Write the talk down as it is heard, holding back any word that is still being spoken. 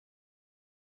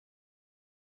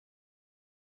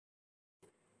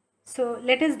So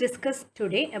let us discuss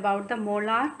today about the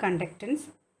molar conductance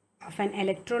of an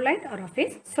electrolyte or of a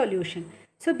solution.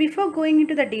 So before going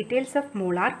into the details of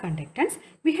molar conductance,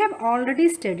 we have already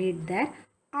studied that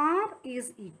R is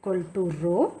equal to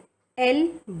rho L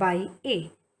by A,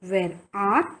 where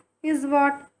R is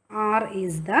what? R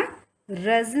is the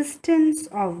resistance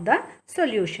of the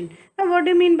solution. Now what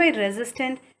do you mean by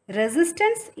resistance?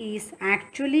 Resistance is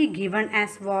actually given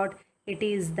as what? It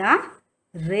is the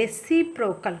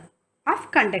reciprocal of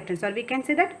conductance, or we can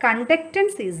say that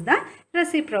conductance is the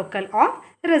reciprocal of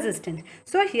resistance.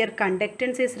 So here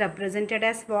conductance is represented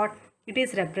as what? It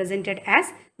is represented as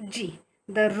G.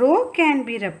 The rho can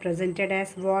be represented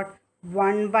as what?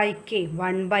 1 by K,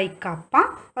 1 by kappa,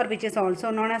 or which is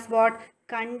also known as what?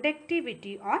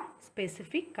 Conductivity or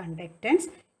specific conductance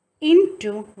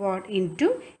into what?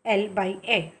 Into L by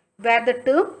A, where the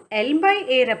term L by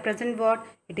A represent what?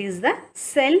 It is the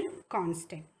cell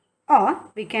constant, or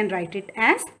we can write it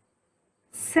as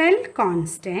cell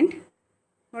constant.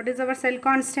 What is our cell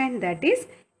constant? That is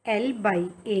L by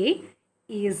A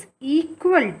is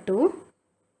equal to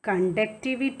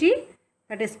conductivity,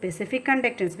 that is specific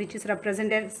conductance, which is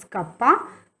represented as kappa,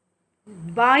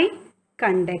 by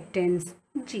conductance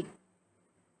G,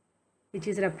 which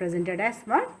is represented as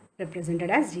what? Represented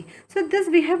as G. So this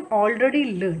we have already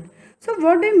learned. So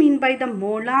what do you mean by the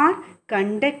molar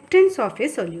conductance of a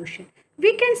solution?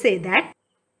 We can say that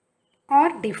or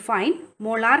define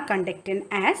molar conductance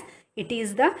as it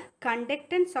is the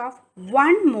conductance of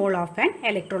 1 mole of an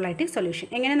electrolytic solution.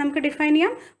 എങ്ങനെ നമുക്ക് define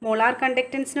ചെയ്യാം? Molar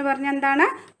conductance എന്ന് പറഞ്ഞാൽ എന്താണ്?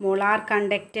 Molar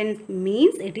conductance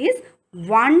means it is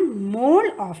 1 mole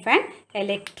of an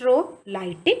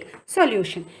electrolytic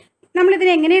solution. നമ്മൾ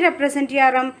ഇതിനെ എങ്ങനെ represent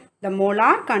ചെയ്യാറും? The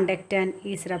molar conductance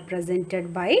is represented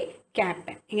by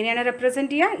capital. എങ്ങനെയാണ്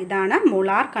റെപ്രസെന്റ് ചെയ്യുക? ഇതാണ്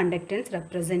മോളാർ കണ്ടക്റ്റൻസ്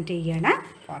റെപ്രസെന്റ് ചെയ്യുന്ന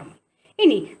ഫോർമുല.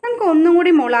 ഇനി നമുക്ക് ഒന്നും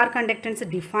കൂടി മോളാർ കണ്ടക്റ്റൻസ്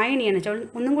ഡിഫൈൻ ചെയ്യണം വെച്ചാൽ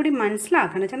ഒന്നും കൂടി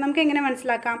മനസ്സിലാക്കണം വെച്ചാൽ നമുക്ക് എങ്ങനെ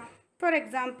മനസ്സിലാക്കാം? For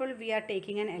example V are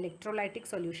taking an electrolytic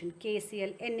solution,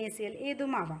 KCl, NaCl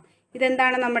ഏതുമാവാം.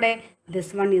 ഇതെന്താണ് നമ്മുടെ?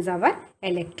 This one is our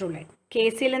electrolyte.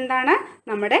 KCl എന്താണ്?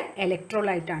 നമ്മുടെ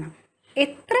ഇലക്ട്രോലൈറ്റ് ആണ്.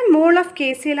 എത്ര മോൾ ഓഫ്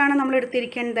KCl ആണ് നമ്മൾ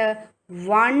എടുത്തിരിക്കുന്നത്?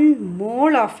 1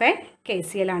 mole ഓഫ് എ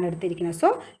KCl ആണ് എടുത്തിരിക്കുന്നത്. സോ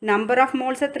നമ്പർ ഓഫ്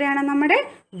മോൾസ് എത്രയാണ്? നമ്മുടെ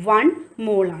 1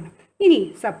 mole ആണ്. ഇനി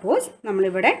സപ്പോസ്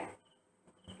നമ്മളിവിടെ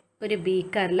ഒരു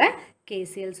ബീക്കറിൽ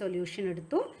KCl സൊല്യൂഷൻ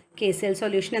എടുത്തു. KCl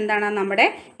സൊല്യൂഷൻ എന്താണ്? നമ്മുടെ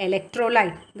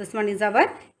electrolyte. This one is our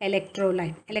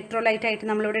electrolyte. Electrolyte ആയിട്ട്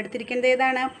നമ്മളിവിടെ എടുത്തിരിക്കുന്നത്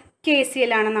ഏതാണ്?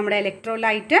 KCl ആണ് നമ്മുടെ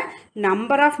ഇലക്ട്രോലൈറ്റ്.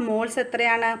 നമ്പർ ഓഫ് മോൾസ്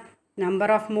എത്രയാണ്? നമ്പർ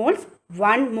ഓഫ് മോൾസ്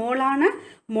 1 mole ആണ്.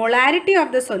 Molarity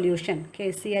of the solution,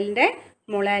 KClൻ്റെ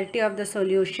molarity of the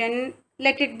solution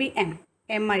let it be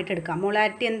M ആയിട്ട് എടുക്കാം.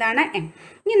 മൊളാരിറ്റി എന്താണ്? M.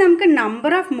 ഇനി നമുക്ക്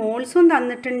നമ്പർ ഓഫ് മോൾസും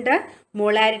തന്നിട്ടുണ്ട്,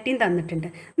 മൊളാരിറ്റിയും തന്നിട്ടുണ്ട്.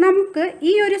 നമുക്ക്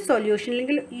ഈ ഒരു സൊല്യൂഷൻ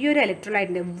അല്ലെങ്കിൽ ഈ ഒരു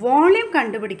ഇലക്ട്രോലൈറ്റിൻ്റെ വോളിയം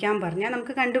കണ്ടുപിടിക്കാൻ പറഞ്ഞാൽ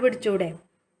നമുക്ക് കണ്ടുപിടിച്ചൂടെ?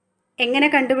 എങ്ങനെ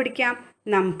കണ്ടുപിടിക്കാം?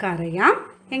 നമുക്കറിയാം.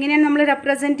 എങ്ങനെയാണ് നമ്മൾ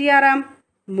റെപ്രസെൻറ്റ് ചെയ്യാറ്?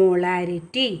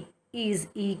 മൊളാരിറ്റി ഈസ്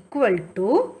ഈക്വൽ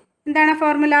ടു എന്താണ്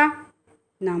formula?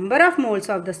 Number of moles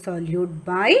of the solute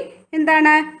by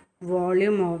എന്താണ്?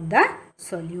 Volume of the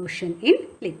solution in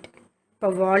litre.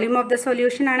 ഇപ്പോൾ വോളിയം ഓഫ് ദ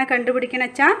സൊല്യൂഷൻ ആണ് കണ്ടുപിടിക്കണം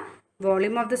വെച്ചാൽ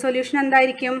വോളിയം ഓഫ് ദ സൊല്യൂഷൻ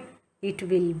എന്തായിരിക്കും? It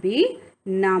will be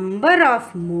number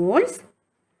of moles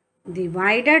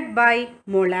divided by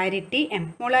molarity M.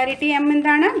 Molarity M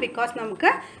എന്താണ്? Because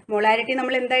നമുക്ക് molarity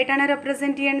നമ്മൾ എന്തായിട്ടാണ്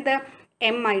represent ചെയ്യുന്നത്?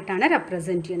 M ആയിട്ടാണ്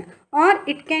റെപ്രസെൻറ്റ് ചെയ്യുന്നത്. Or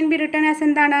it can be written as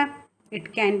എന്താണ്?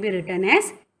 It can be written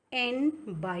as N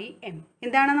by M.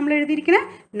 എന്താണ് നമ്മൾ എഴുതിയിരിക്കുന്നത്?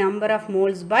 Number of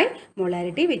moles by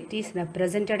molarity which is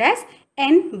represented as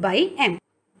N by M.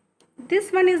 This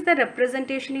one is the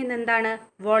representation in എന്താണ്?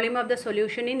 Volume of the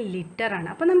solution in litre ആണ്.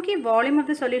 അപ്പോൾ നമുക്ക് ഈ volume of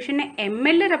the സൊല്യൂഷനെ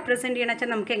ML represent ചെയ്യണം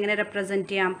വെച്ചാൽ നമുക്ക് എങ്ങനെ റെപ്രസെൻറ്റ്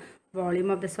ചെയ്യാം? Volume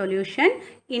of the solution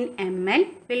in ML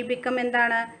will become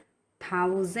എന്താണ്?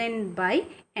 1000 by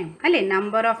M അല്ലേ?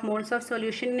 Number of moles of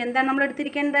solution എന്താണ് നമ്മൾ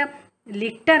എടുത്തിരിക്കുന്നത്?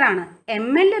 ലിറ്റർ ആണ്.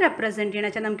 ML റെപ്രസെൻറ്റ് ചെയ്യണം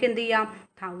വെച്ചാൽ നമുക്ക് എന്ത് ചെയ്യാം?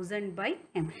 1000 by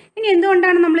M. ഇനി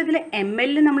എന്തുകൊണ്ടാണ് നമ്മളിതിൽ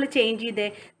ML നമ്മൾ ചേഞ്ച് ചെയ്തേ?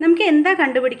 നമുക്ക് എന്താ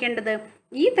കണ്ടുപിടിക്കേണ്ടത്?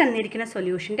 ഈ തന്നിരിക്കുന്ന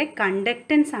സൊല്യൂഷൻ്റെ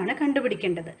കണ്ടക്റ്റൻസ് ആണ്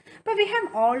കണ്ടുപിടിക്കേണ്ടത്. അപ്പോൾ we have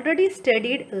already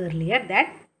studied earlier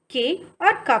that K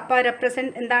or കപ്പ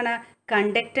റെപ്രസെൻറ്റ് എന്താണ്?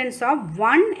 Conductance of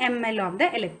 1 ml of the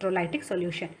electrolytic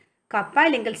solution. കപ്പ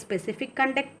അല്ലെങ്കിൽ സ്പെസിഫിക്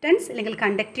കണ്ടക്റ്റൻസ് അല്ലെങ്കിൽ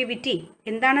കണ്ടക്ടിവിറ്റി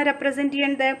എന്താണ് റെപ്രസെൻറ്റ്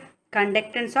ചെയ്യേണ്ടത്?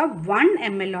 Conductance of 1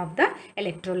 ml of the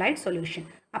electrolyte solution.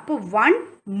 അപ്പോൾ 1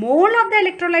 mole of the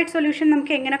electrolyte solution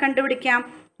നമുക്ക് എങ്ങനെ കണ്ടുപിടിക്കാം?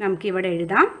 നമുക്കിവിടെ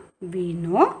എഴുതാം. We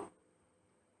know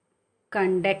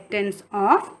conductance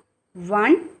of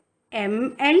 1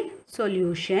 ml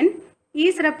solution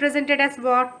is represented as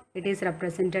what? It is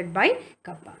represented by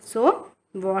kappa. So,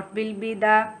 what will be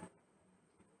the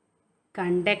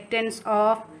conductance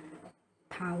of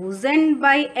 1000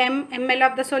 by ml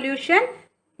of the solution,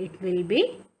 it will be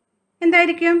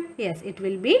എന്തായിരിക്കും? Yes, it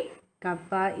will be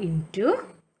kappa into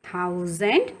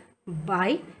 1000 by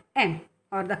m,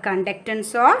 or the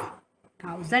conductance of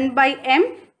 1000 by m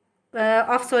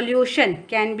of solution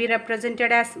can be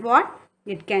represented as what?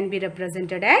 It can be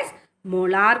represented as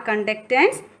molar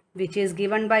conductance, which is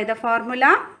given by the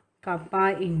formula kappa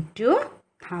into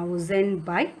 1000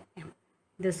 by m.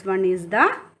 This one is the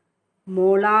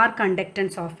molar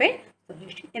conductance of a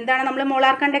solution. എന്താണ് നമ്മൾ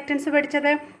molar conductance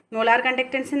പഠിച്ചത്? Molar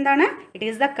conductance എന്താണ്? It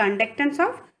is the conductance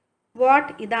of what?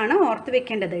 ഇതാണ് ഓർത്ത്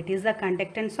വെക്കേണ്ടത്. It is the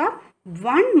conductance of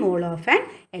 1 mole of an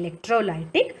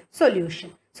electrolytic solution.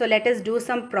 So let us do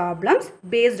some problems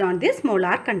based on this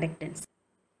molar conductance.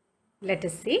 Let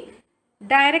us see.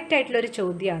 Direct ആയിട്ടുള്ള ഒരു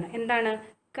ചോദ്യമാണ്. എന്താണ്?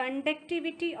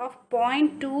 Conductivity of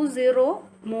 0.20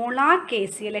 molar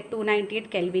KCl at 298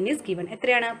 Kelvin is given.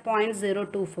 എത്രയാണ്?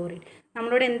 0.0248.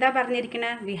 നമ്മളോട് എന്താ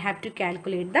പറഞ്ഞിരിക്കുന്നത്? We have to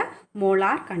calculate the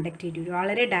molar conductivity.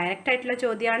 വളരെ direct ആയിട്ടുള്ള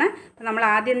ചോദ്യമാണ്. അപ്പോൾ നമ്മൾ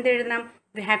ആദ്യം എന്ത് എഴുതണം?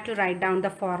 We have to write down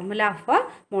the formula for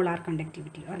molar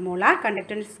conductivity. Or molar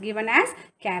conductance is given as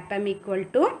Km equal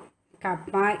to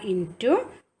kappa into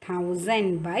 1000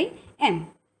 by m.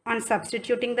 On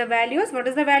substituting the values, what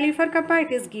is the value for kappa?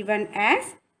 It is given as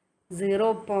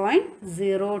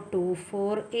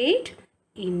 0.0248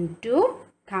 into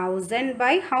 1000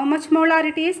 by how much molar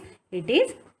it is? It is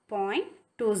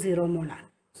 0.20 molar.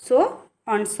 So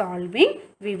on solving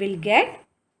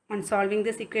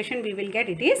this equation, we will get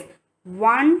it is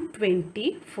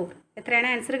 124. എത്രയാണ്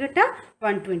answer കിട്ടുക?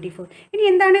 124. ഇനി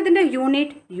എന്താണ് ഇതിൻ്റെ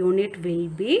unit? Unit will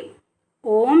be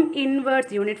ohm inverse.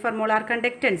 Unit for molar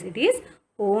conductance, it is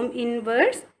ohm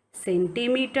inverse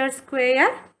centimeter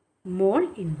square mole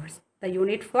inverse. The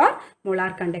unit for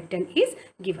molar conductance is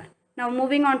given. Now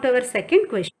moving on to our second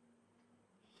question.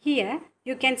 Here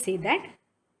you can see that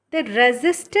the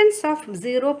resistance of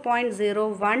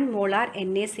 0.01 molar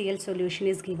NaCl solution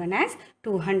is given as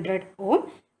 200 ohm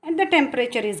and the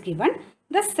temperature is given.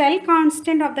 The cell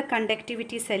constant of the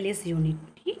conductivity cell is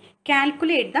unity.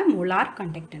 Calculate the molar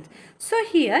conductance. So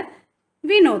here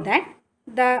we know that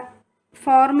the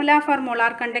formula for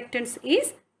molar conductance is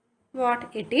what?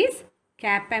 It is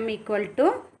Km equal to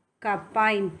kappa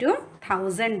into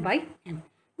 1000 by m.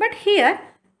 But here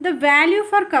the value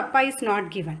for kappa is not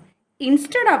given.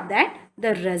 Instead of that,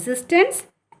 the resistance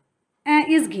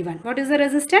is given. What is the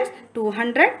resistance?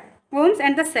 200 ohms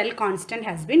and the cell constant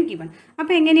has been given.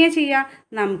 അപ്പോൾ എങ്ങനെയാണ് ചെയ്യുക?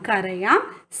 നമുക്കറിയാം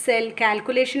cell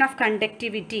calculation of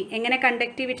conductivity. എങ്ങനെ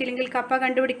conductivity അല്ലെങ്കിൽ kappa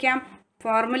കണ്ടുപിടിക്കാം?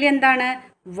 Formula എന്താണ്?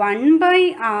 1 by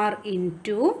r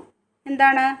into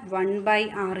എന്താണ്? 1 by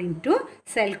r into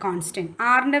cell constant.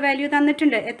 rന്റെ value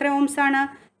തന്നിട്ടുണ്ട്. എത്ര ohms ആണ്?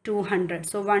 200.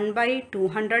 So 1 by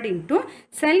 200 into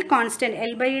cell constant.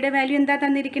 L by യുടെ വാല്യൂ എന്താ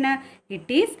തന്നിരിക്കുന്നത്? It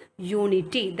is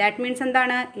unity. That means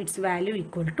എന്താണ്? Its value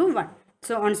equal to 1.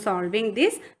 So on solving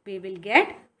this, we will get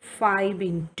 5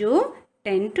 into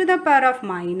 10 to the power of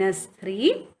minus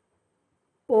 3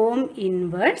 ohm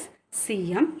inverse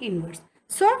Cm inverse.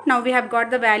 So now we have got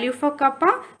the value for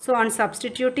kappa. So on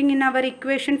substituting in our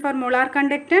equation for molar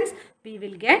conductance, we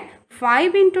will get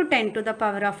 5 into 10 to the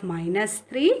power of minus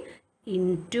 3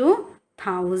 into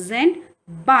 1000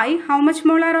 by how much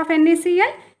molar of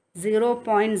NaCl?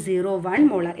 0.01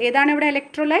 molar. ഏതാണ് ഇവിടെ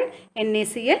electrolyte?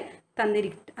 NaCl.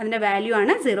 അതിൻ്റെ value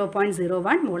ആണ്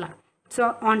 0.01 molar. So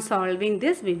on solving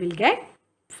this, we will get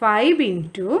 5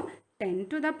 into 10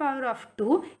 to the power of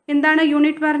 2. എന്താണ്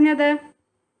unit പറഞ്ഞത്?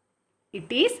 It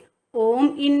is ohm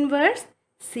inverse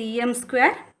Cm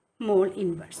square mole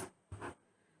inverse.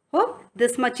 Hope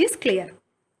this much is clear.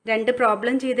 രണ്ട്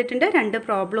problem ചെയ്തിട്ടുണ്ട്. രണ്ട്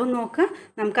problem നോക്കുക.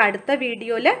 നമുക്ക് അടുത്ത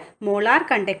വീഡിയോയിൽ മോളാർ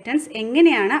കണ്ടക്റ്റൻസ്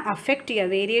എങ്ങനെയാണ് അഫക്റ്റ്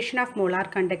ചെയ്യുക, വേരിയേഷൻ ഓഫ് മോളാർ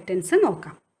കണ്ടക്റ്റൻസ്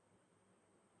നോക്കാം.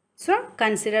 So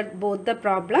consider both the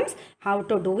problems, how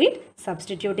to do it,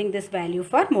 substituting this value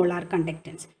for molar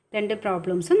conductance. രണ്ട്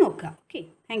പ്രോബ്ലംസ് നോക്കുക. Okay,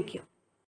 thank you.